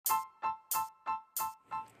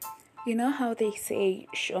You know how they say,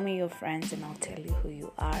 show me your friends and I'll tell you who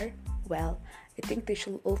you are? Well, I think they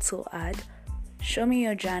should also add, show me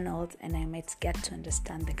your journals and I might get to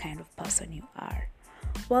understand the kind of person you are.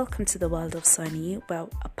 Welcome to the world of Sunny. Well,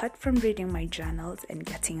 apart from reading my journals and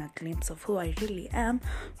getting a glimpse of who I really am,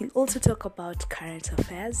 we'll also talk about current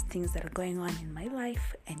affairs, things that are going on in my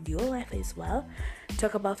life and your life as well.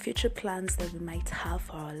 Talk about future plans that we might have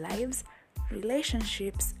for our lives,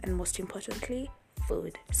 relationships, and most importantly,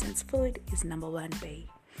 food, since food is number one, babe.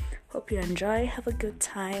 Hope you enjoy, have a good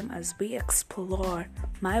time as we explore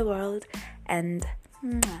my world and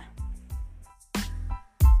mwah.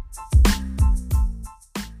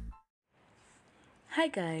 Hi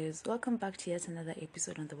guys, welcome back to yet another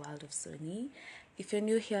episode on the world of Sony. If you're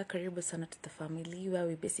new here, karibu sana to the family, where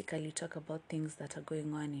we basically talk about things that are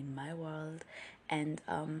going on in my world and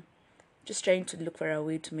just trying to look for a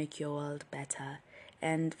way to make your world better.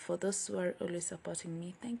 And for those who are always supporting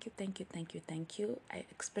me, thank you. I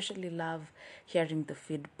especially love hearing the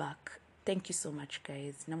feedback. Thank you so much,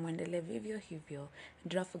 guys. Na muendelee vivyo hivyo.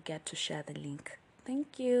 Do not forget to share the link.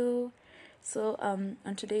 Thank you. So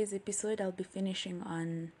on today's episode, I'll be finishing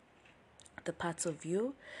on the parts of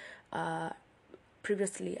you.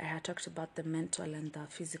 Previously, I had talked about the mental and the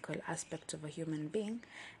physical aspect of a human being,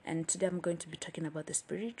 and today I'm going to be talking about the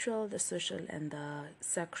spiritual, the social, and the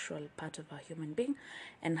sexual part of a human being,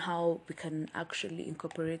 and how we can actually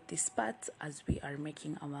incorporate these parts as we are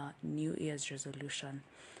making our New Year's resolution.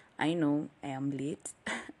 I know I am late,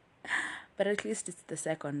 but at least it's the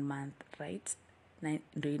second month, right?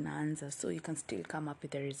 Ndo inaanza, so you can still come up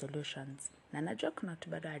with the resolutions. Na najua kuna watu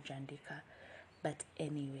bado hawajaandika, but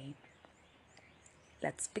anyway,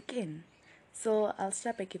 let's begin. So I'll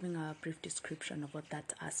start by giving a brief description of what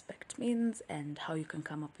that aspect means and how you can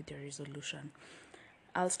come up with your resolution.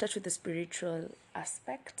 I'll start with the spiritual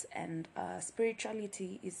aspect, and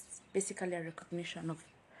spirituality is basically a recognition of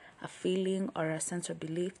a feeling or a sense or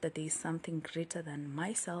belief that there is something greater than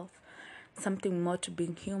myself, something more to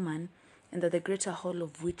being human, and that the greater whole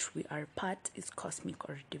of which we are part is cosmic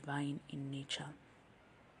or divine in nature.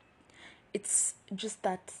 It's just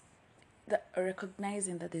that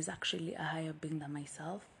recognizing that there's actually a higher being than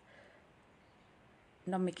myself,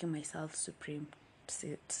 not making myself supreme,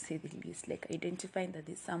 to say the least, like identifying that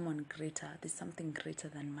there's someone greater, there's something greater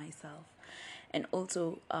than myself, and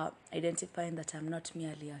also identifying that I'm not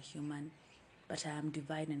merely a human, but I am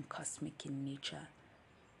divine and cosmic in nature.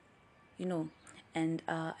 And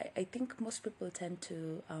I think most people tend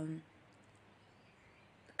to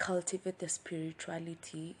cultivate their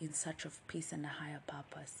spirituality in search of peace and a higher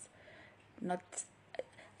purpose.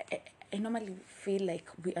 I normally feel like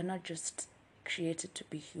we are not just created to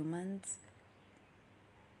be humans,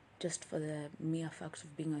 just for the mere fact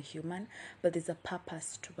of being a human, but there's a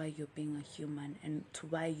purpose to why you're being a human and to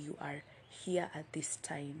why you are here at this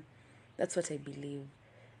time. That's what I believe,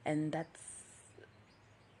 and that's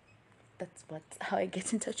how I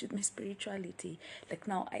get in touch with my spirituality. Like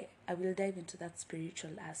now, I will dive into that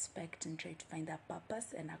spiritual aspect and try to find that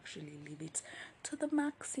purpose and actually live it to the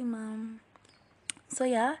maximum. So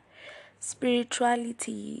yeah,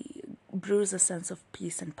 spirituality brews a sense of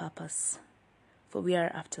peace and purpose, for we are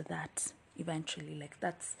after that eventually. Like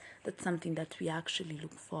that's something that we actually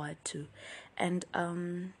look forward to. And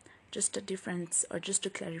just a difference, or just to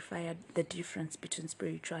clarify the difference between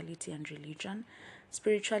spirituality and religion.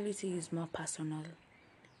 Spirituality is more personal.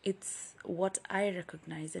 It's what I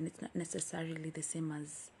recognize, and it's not necessarily the same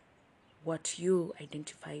as what you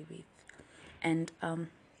identify with. And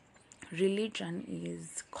religion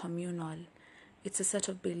is communal. It's a set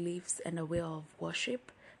of beliefs and a way of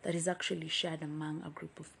worship that is actually shared among a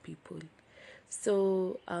group of people.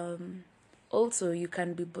 So also, you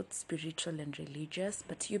can be both spiritual and religious,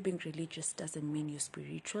 but you being religious doesn't mean you're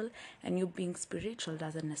spiritual, and you being spiritual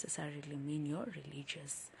doesn't necessarily mean you're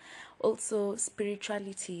religious. Also,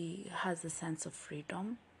 spirituality has a sense of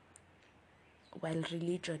freedom, while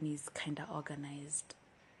religion is kind of organized.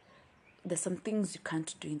 There's some things you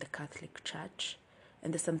can't do in the Catholic Church,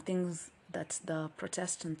 and there's some things that the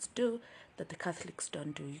Protestants do that the Catholics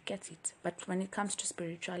don't do. You get it? But when it comes to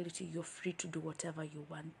spirituality, you're free to do whatever you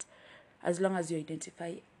want, as long as you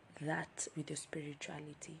identify that with your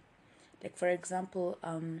spirituality. Like, for example,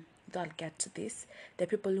 I'll get to this. There are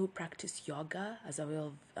people who practice yoga as a way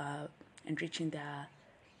of enriching their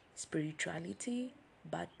spirituality,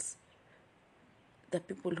 but the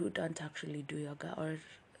people who don't actually do yoga, or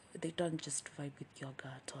they don't just vibe with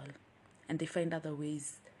yoga at all, and they find other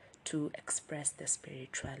ways to express their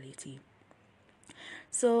spirituality.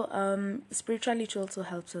 So spirituality also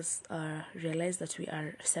helps us realize that we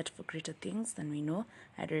are set for greater things than we know.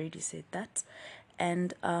 I'd already said that.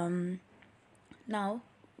 And now,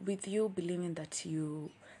 with you believing that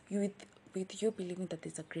with you believing that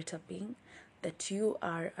there's a greater being, that you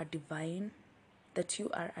are a divine,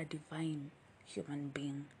 human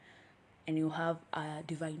being, and you have a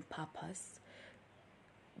divine purpose,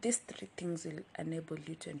 these three things will enable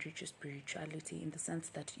you to enrich your spirituality, in the sense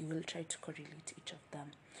that you will try to correlate each of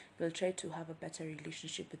them. You'll try to have a better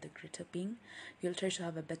relationship with the greater being. You'll try to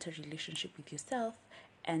have a better relationship with yourself.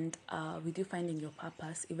 And with you finding your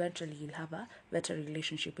purpose, eventually you'll have a better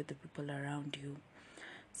relationship with the people around you.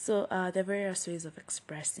 So there are various ways of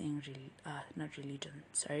expressing, not religion,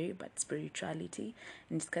 sorry, but spirituality.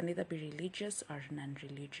 And it can either be religious or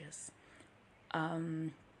non-religious.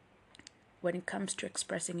 When it comes to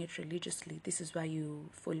expressing it religiously, this is why you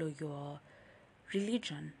follow your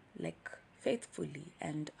religion, like, faithfully,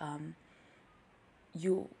 and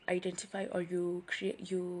you identify, or you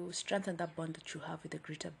strengthen that bond that you have with the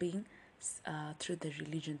greater being through the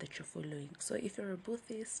religion that you're following. So if you're a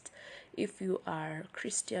Buddhist, if you are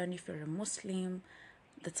Christian, if you're a Muslim,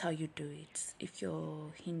 that's how you do it. If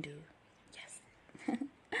you're Hindu, yes,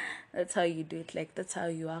 that's how you do it. Like, that's how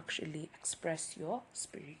you actually express your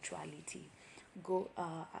spirituality.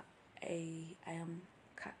 I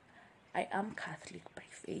am Catholic by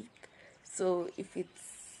faith, so if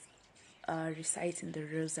it's reciting the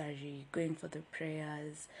rosary, going for the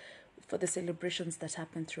prayers, for the celebrations that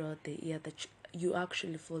happen throughout the year, that you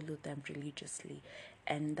actually follow them religiously,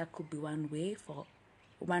 and that could be one way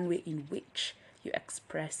in which you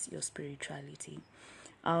express your spirituality.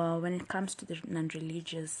 When it comes to the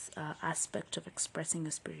non-religious aspect of expressing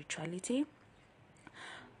your spirituality,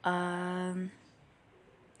 for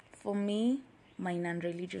me, my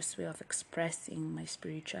non-religious way of expressing my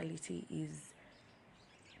spirituality is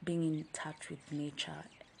being in touch with nature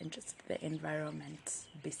and just the environment,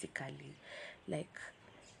 basically. Like,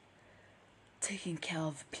 taking care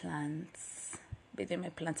of plants. But then my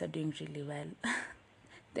plants are doing really well.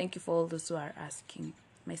 Thank you for all those who are asking.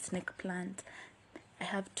 My snake plant, I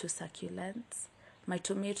have 2 succulents. My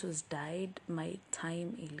tomatoes died. My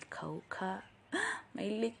thyme ilikauka. My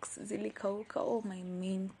leeks zilikauka. Oh, my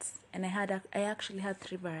mint. And I actually had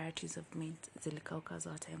 3 varieties of mint zilikauka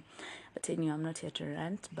zote. But anyway, I'm not here to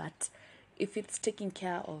rant. But if it's taking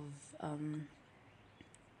care of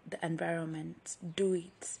the environment, do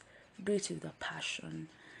it. Do it with a passion.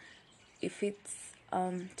 If it's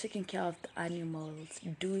taking care of the animals,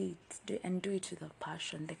 do it with a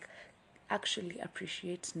passion. Like, actually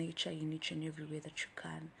appreciate nature in each and every way that you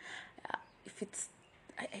can. If it's,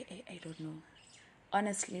 I don't know.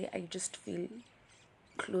 Honestly, I just feel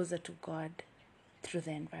closer to God through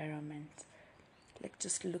the environment. Like,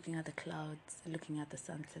 just looking at the clouds, looking at the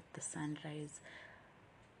sunset, the sunrise,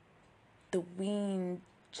 the wind,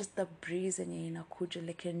 just the breeze, and inakuja,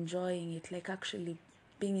 like, enjoying it, like, actually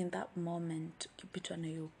being in that moment. Ukipitwa na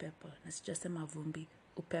hiyo upepo, na sijasema vumbi,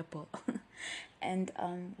 upepo. And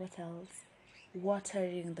what else?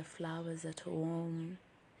 Watering the flowers at home,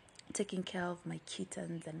 taking care of my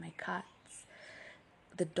kittens and my cats,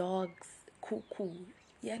 the dogs, cuckoo,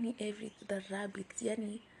 the rabbits,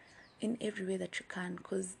 in every way that you can,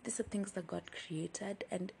 because these are things that God created,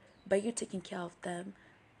 and by you taking care of them,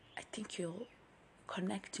 I think you're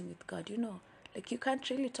connecting with God. Like, you can't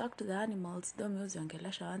really talk to the animals, though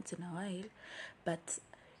ongelesha once in a while, but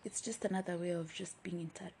it's just another way of just being in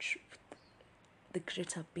touch with the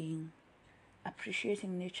greater being,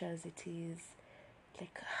 appreciating nature as it is.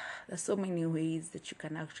 Like, there's so many ways that you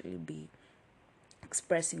can actually be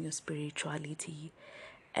expressing your spirituality.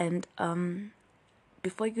 And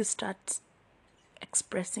before you start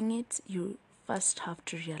expressing it, you first have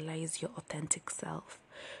to realize your authentic self.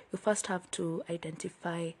 You first have to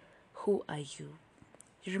identify, who are you?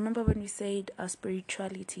 You remember when we said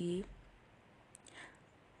spirituality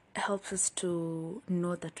helps us to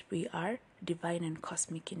know that we are divine and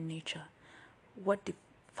cosmic in nature. What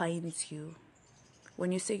defines you?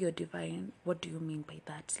 When you say you're divine, what do you mean by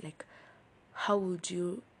that? Like, how would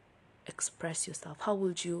you express yourself? How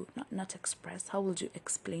would you not express? How would you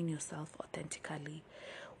explain yourself authentically?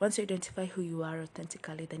 Once you identify who you are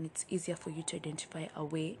authentically, then it's easier for you to identify a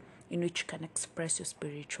way in which you can express your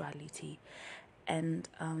spirituality. And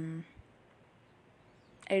I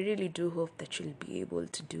really do hope that you'll be able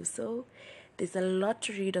to do so. There's a lot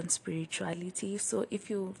to read on spirituality, so if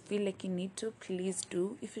you feel like you need to, please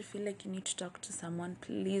do. If you feel like you need to talk to someone,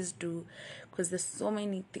 please do, because there's so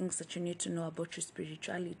many things that you need to know about your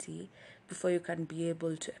spirituality before you can be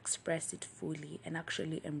able to express it fully and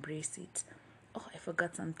actually embrace it. Oh, I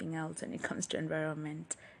forgot something else when it comes to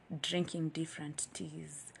environment: drinking different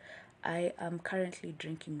teas. I am currently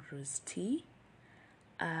drinking rose tea.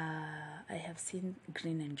 I have seen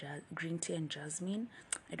green tea and jasmine.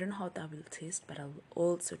 I don't know how that will taste, but I'll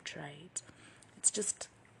also try it. It's just,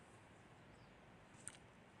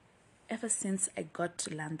 ever since I got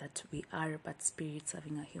to learn that we are but spirits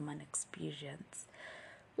having a human experience,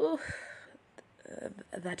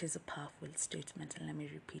 that is a powerful statement, and let me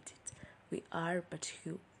repeat it. We are but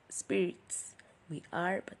spirits. We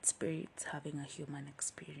are but spirits having a human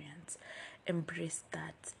experience. Embrace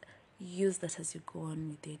that. Use that as you go on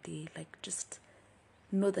with your day. Like, just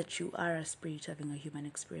know that you are a spirit having a human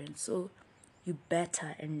experience. So you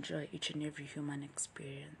better enjoy each and every human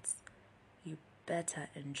experience. You better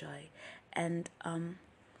enjoy. And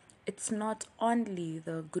it's not only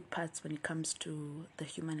the good parts when it comes to the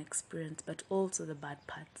human experience, but also the bad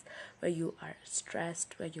parts where you are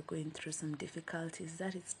stressed, where you're going through some difficulties.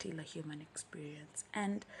 That is still a human experience.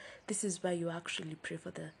 And this is where you actually pray for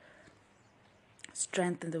the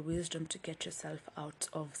strength and the wisdom to get yourself out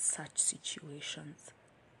of such situations.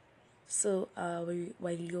 So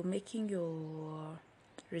while you're making your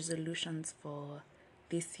resolutions for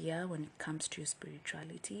this year when it comes to your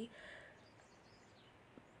spirituality,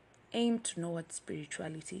 aim to know what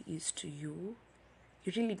spirituality is to you.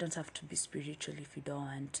 You really don't have to be spiritual if you don't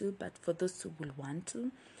want to, but for those who will want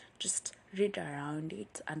to, just read around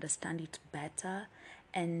it, understand it better,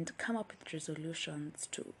 and come up with resolutions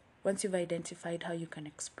to, once you've identified how you can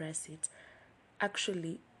express it,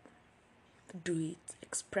 actually do it.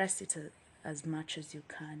 Express it as much as you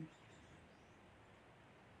can.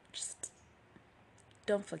 Just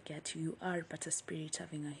don't forget, you are but a spirit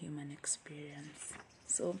having a human experience.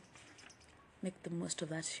 So make the most of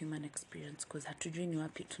that human experience, because hatujui ni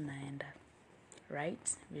wapi tunaenda,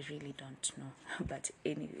 right? We really don't know. But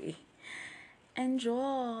anyway,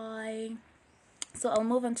 enjoy. So I'll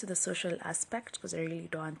move on to the social aspect, because I really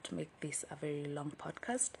don't want to make this a very long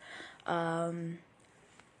podcast.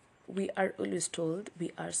 We are always told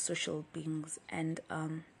we are social beings, and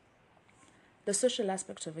the social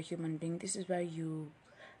aspect of a human being, this is where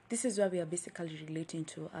we are basically relating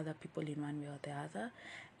to other people in one way or the other.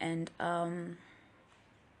 And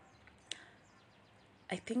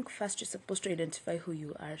I think first you're supposed to identify who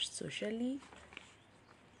you are socially.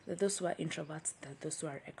 There are those who are introverts, there are those who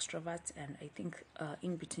are extroverts, and I think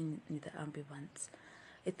in between the ambivants.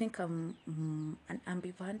 I think I'm an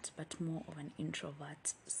ambivert, but more of an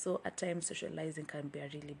introvert. So at times socializing can be a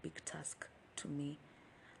really big task to me.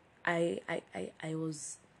 I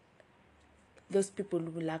was those people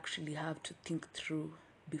who will actually have to think through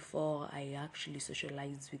before I actually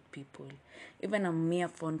socialize with people. Even a mere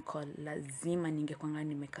phone call, lazima ningekwanga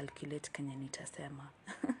nimecalculate kenya nitasema.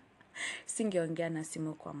 Singeongea na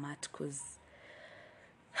simu kwa mat, cause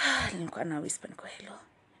nilikuwa na whisper niko hello,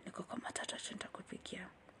 niko kwa matatu nitakupigia.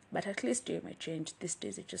 But at least you may change. These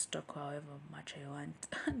days I just talk however much I want.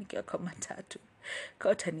 Nikiwa kwa matatu.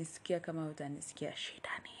 Kwa utanisikia kama utanisikia, shida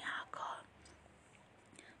ni yako.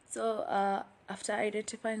 So after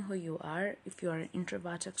identifying who you are, if you are an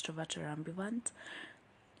introvert, extrovert, or ambivert,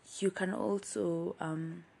 you can also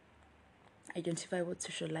identify what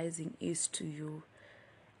socializing is to you.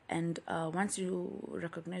 And once you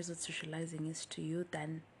recognize what socializing is to you,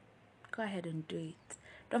 then go ahead and do it.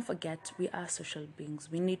 Don't forget, we are social beings.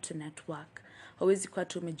 We need to network. Hawezi kuwa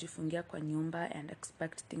tu umejifungia kwa nyumba and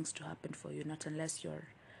expect things to happen for you, not unless you're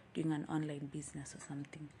doing an online business or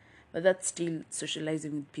something. But that's still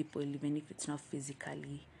socializing with people, even if it's not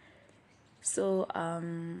physically. So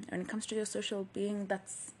when it comes to your social being,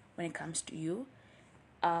 that's when it comes to you.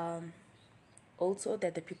 Also, they're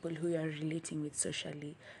the people who you're relating with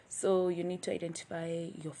socially. So you need to identify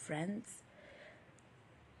your friends,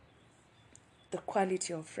 the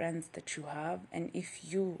quality of friends that you have, and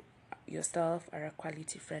if you yourself are a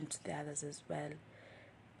quality friend to the others as well.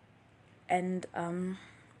 And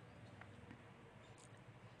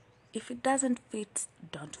if it doesn't fit,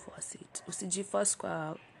 don't force it. Usijiforce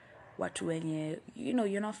kwa watu wenye,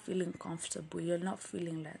 you're not feeling comfortable, you're not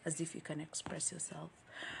feeling like as if you can express yourself.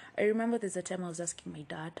 I remember there's a time I was asking my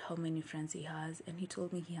dad how many friends he has, and he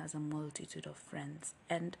told me he has a multitude of friends.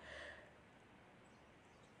 And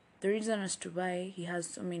the reason as to why he has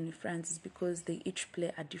so many friends is because they each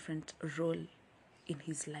play a different role in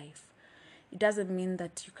his life. It doesn't mean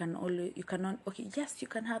that you can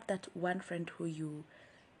have that one friend who you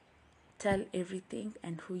tell everything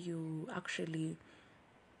and who you actually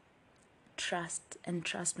trust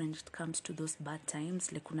when it comes to those bad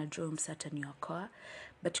times, like unajua umsata ni wako.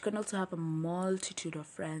 But you can also have a multitude of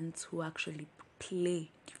friends who actually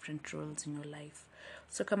play different roles in your life.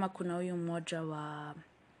 So kama kuna huyu mmoja wa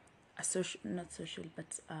not social,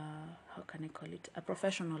 but how can I call it, a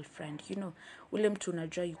professional friend. You know, ule mtu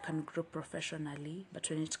unajua you can grow professionally, but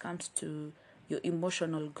when it comes to your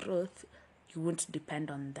emotional growth, you won't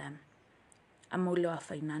depend on them. Ama ule wa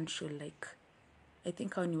financial, like I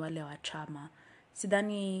think hao ni wale wa chama.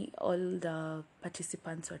 Sidhani all the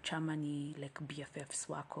participants wa chama ni like BFFs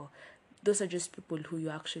wako. Those are just people who you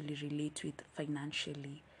actually relate with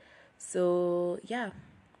financially. So yeah,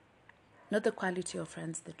 not the quality of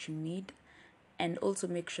friends that you need, and also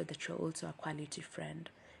make sure that you're also a quality friend.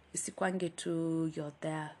 Isikwange tu you're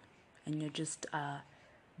there and you're just a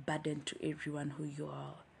burden to everyone who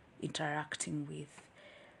you're interacting with.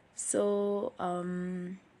 So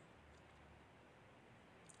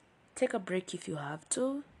take a break if you have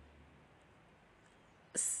to.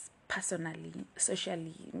 Personally,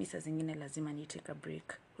 socially, mi saa zingine lazima ni take a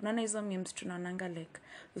break. Unaona hizo memes tunaonanga like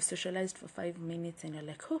we've socialized for 5 minutes and you're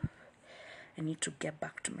like, oh, I need to get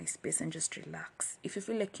back to my space and just relax. If you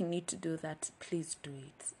feel like you need to do that, please do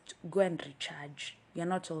it. Go and recharge. You're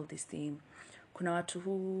not all the same. Kuna watu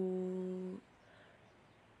who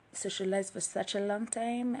socialize for such a long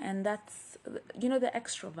time, and that's, you know, the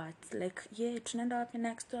extroverts, like, yeah, tunaenda wapi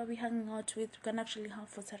next door, we hang out with, we can actually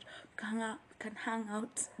can hang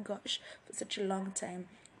out, gosh, for such a long time.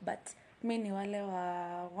 But mi ni wale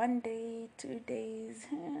wa 1 day, 2 days,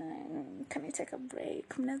 can I take a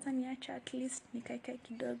break, mnaweza niacha at least nikae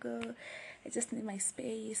kidogo, I just need my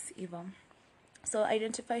space, even. So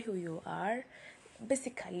identify who you are.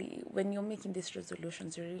 Basically, when you're making these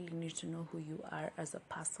resolutions, you really need to know who you are as a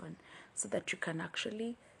person, so that you can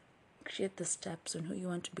actually create the steps on who you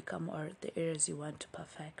want to become or the areas you want to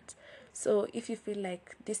perfect. So if you feel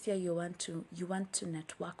like this year you want to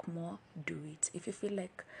network more, do it. If you feel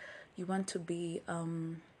like you want to be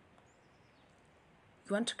you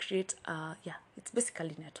want to create it's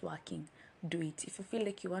basically networking, do it. If you feel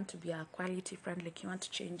like you want to be a quality friend, like you want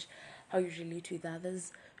to change how you relate with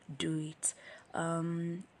others, do it.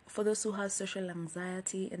 For those who have social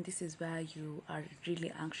anxiety, and this is where you are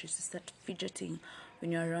really anxious, you start fidgeting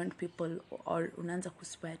when you're around people, or unaanza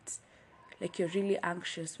kusweat, like you're really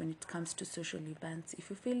anxious when it comes to social events. If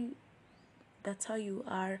you feel that's how you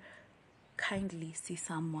are, kindly see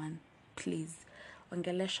someone, please.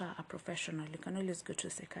 Ongelesha a professional. You can always go to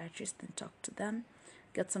a psychiatrist and talk to them.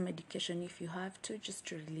 Get some medication if you have to, just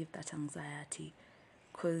to relieve that anxiety,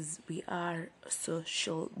 because we are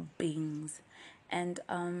social beings. And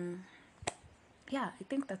I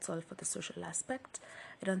think that's all for the social aspect.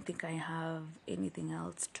 I don't think I have anything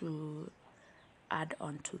else to add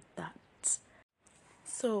on to that.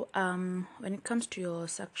 So when it comes to your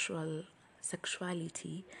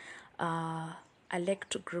sexuality, I like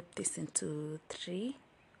to group this into 3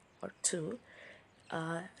 or 2.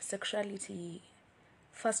 Sexuality,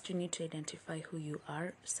 first you need to identify who you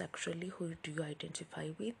are sexually. Who do you identify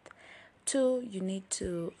with? 2, you need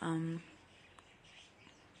to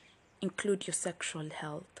include your sexual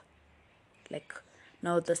health, like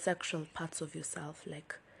now the sexual parts of yourself,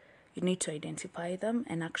 like you need to identify them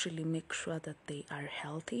and actually make sure that they are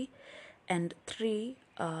healthy. And 3,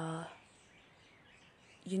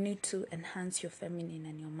 you need to enhance your feminine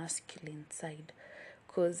and your masculine side,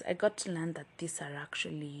 because I got to learn that these are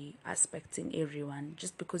actually aspects in everyone.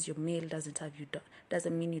 Just because you're male doesn't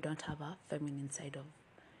mean you don't have a feminine side of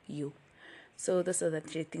you. So those are the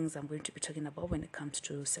 3 things I'm going to be talking about when it comes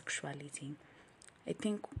to sexuality. I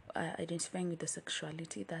think identifying with the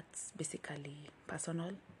sexuality, that's basically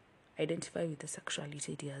personal. Identify with the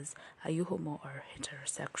sexuality ideas. Are you homo or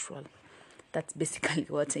heterosexual? That's basically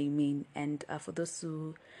what I mean. And for those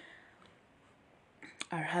who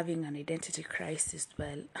are having an identity crisis,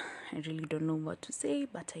 well, I really don't know what to say,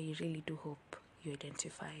 but I really do hope you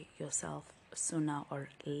identify yourself sooner or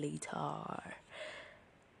later.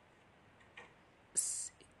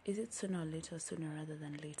 Is it sooner or later? Sooner rather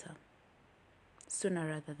than later. Sooner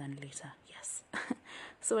rather than later, yes.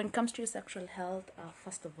 So when it comes to your sexual health,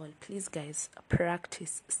 first of all, please guys,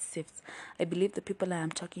 practice safe. I believe the people I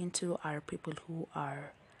am talking to are people who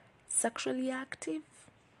are sexually active,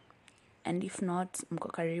 and if not,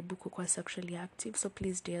 mko karibu kukuwa sexually active. So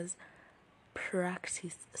please, dears,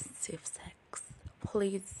 practice safe sex.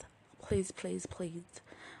 Please, please, please, please.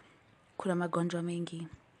 Kuna magonjwa mengi.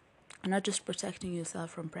 You're not just protecting yourself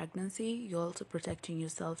from pregnancy, you're also protecting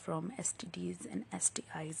yourself from STDs and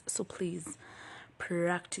STIs. So please,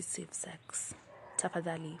 practice safe sex.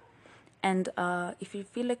 Tafadhali. And if you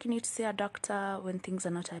feel like you need to see a doctor when things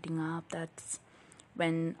are not adding up, that's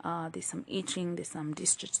when there's some itching, there's some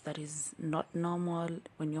discharge that is not normal,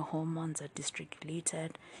 when your hormones are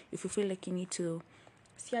dysregulated. If you feel like you need to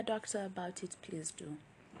see a doctor about it, please do.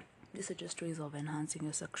 These are just ways of enhancing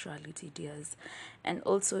your sexuality, dears. And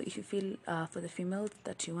also, if you feel for the females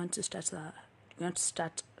that you want to start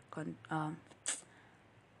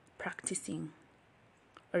practicing,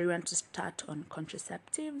 or you want to start on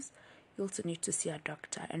contraceptives, you also need to see a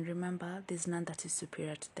doctor. And remember, there's none that is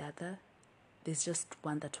superior to the other. There's just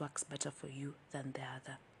one that works better for you than the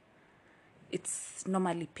other. It's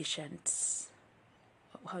normally patient.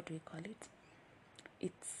 How do we call it?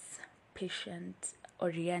 It's patient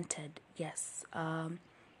oriented. Yes. I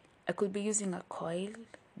could be using a coil,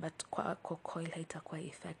 but coil haitakuwa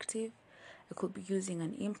effective. I could be using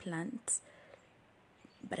an implant,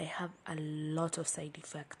 but I have a lot of side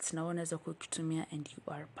effects. Na unaweza kukitumia and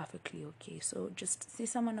you are perfectly okay. So just see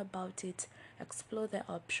someone about it, explore the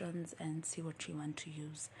options, and see what you want to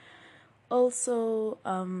use. Also,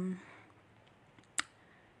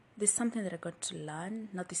 there's something that I got to learn.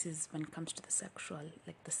 Now this is when it comes to the sexual,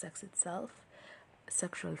 like the sex itself,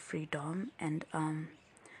 sexual freedom, and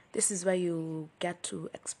this is where you get to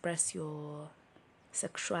express your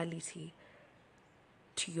sexuality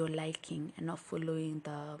to your liking and not following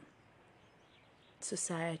the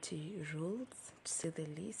society rules, to say the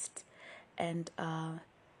least. And I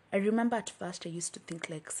remember at first I used to think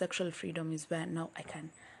like sexual freedom is where now I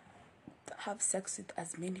can have sex with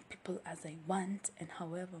as many people as I want and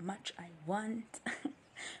however much I want.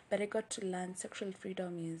 But I got to learn sexual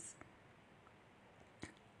freedom is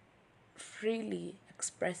freely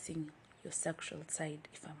expressing your sexual side,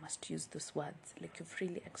 if I must use those words. Like you're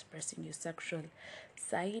freely expressing your sexual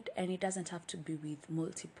side, and it doesn't have to be with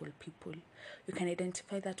multiple people. You can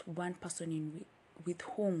identify that one person with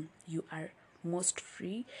whom you are most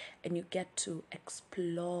free, and you get to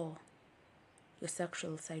explore your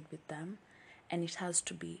sexual side with them, and it has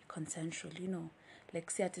to be consensual, you know.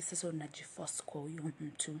 Like si ati sasa unajiforce kwa huyo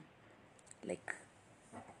mtu. Like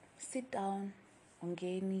sit down,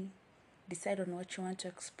 ongeni, decide on what you want to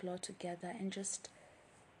explore together, and just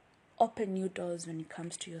open new doors when it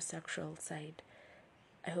comes to your sexual side.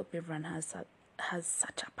 I hope everyone has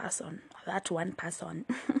such a person, that one person.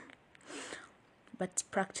 But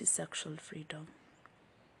practice sexual freedom.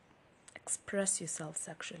 Express yourself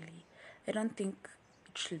sexually. I don't think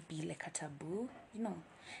it should be like a taboo, you know.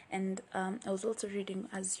 And I was also reading,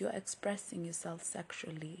 as you're expressing yourself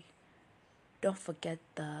sexually, don't forget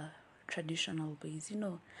the traditional ways, you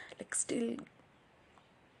know, like still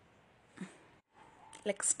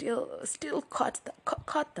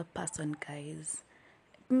caught the person, guys.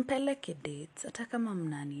 Mpeleke dates, hata kama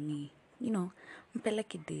mna nini, you know,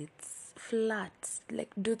 mpeleke dates, flat,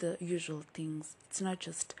 like do the usual things. It's not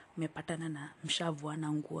just mepatana na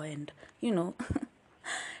mshavuana nguo and, you know,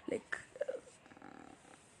 like,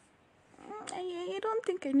 I don't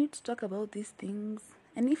think I need to talk about these things.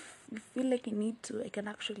 And if you feel like you need to, I can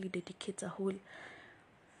actually dedicate a whole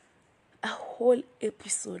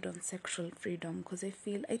episode on sexual freedom, because I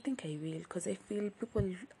think I will, because I feel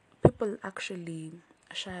people actually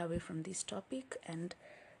shy away from this topic, and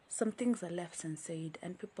some things are left unsaid,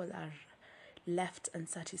 and people are left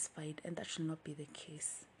unsatisfied, and that should not be the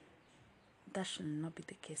case. That should not be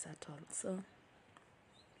the case at all. So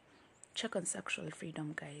check on sexual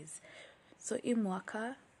freedom, guys. So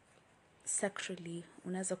imwaka sexually,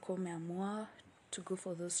 unaweza kuwa umeamua to go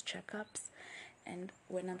for those checkups. And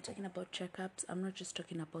when I'm talking about checkups, I'm not just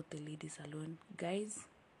talking about the ladies alone. Guys,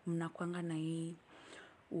 mnakwanga na hii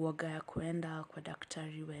uoga ya kuenda kwa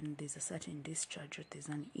daktari when there's a certain discharge or there's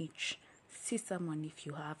an itch. See someone if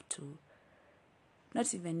you have to.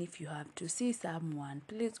 Not even if you have to. See someone.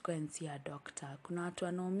 Please go and see a doctor. Kuna watu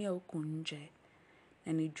wanaumia huku nje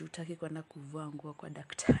na ni juu hutaki kwenda kuvua nguo kwa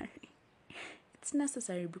daktari. It's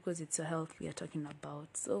necessary because it's your health we are talking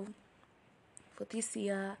about. So for this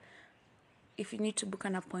year, if you need to book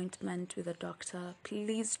an appointment with a doctor,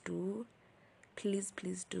 please do. Please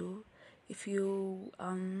do. If you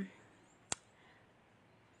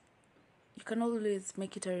you can always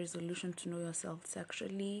make it a resolution to know yourself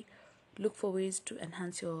sexually. Look for ways to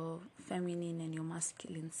enhance your feminine and your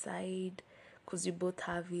masculine side, because you both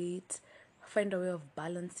have it. Find a way of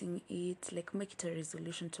balancing it. Like, make it a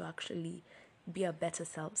resolution to actually be a better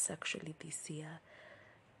self sexually this year.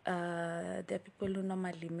 There are people who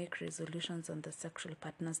normally make resolutions on the sexual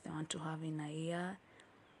partners they want to have in a year.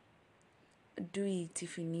 Do it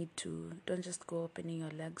if you need to. Don't just go opening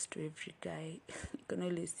your legs to every guy. You can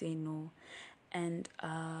always say no. And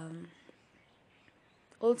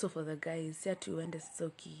also for the guys, si ati uende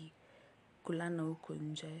soki kulana huko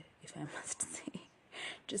nje, if I must say.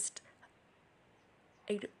 Just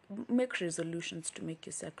make resolutions to make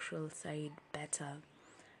your sexual side better.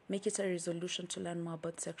 Make it a resolution to learn more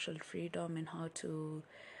about sexual freedom and how to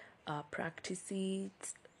practice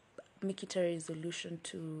it. make it a resolution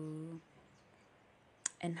to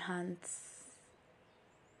enhance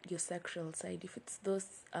your sexual side. If it's those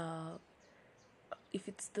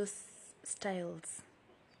styles,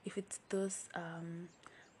 if it's those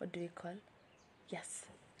what do we call, yes,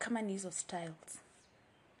 kama ni hizo styles,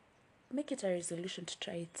 make it a resolution to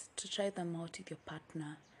try them out with your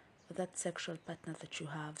partner, or that sexual partner that you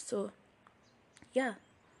have. So yeah,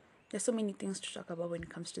 there's so many things to talk about when it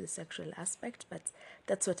comes to the sexual aspect, but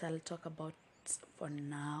that's what I'll talk about for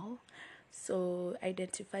now. So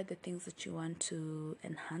identify the things that you want to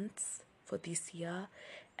enhance for this year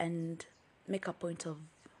and make a point of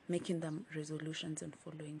making them resolutions and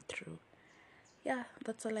following through. Yeah,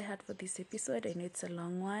 that's all I had for this episode. I know it's a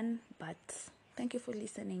long one, but thank you for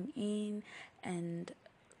listening in and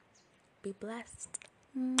be blessed.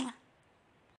 Mwah.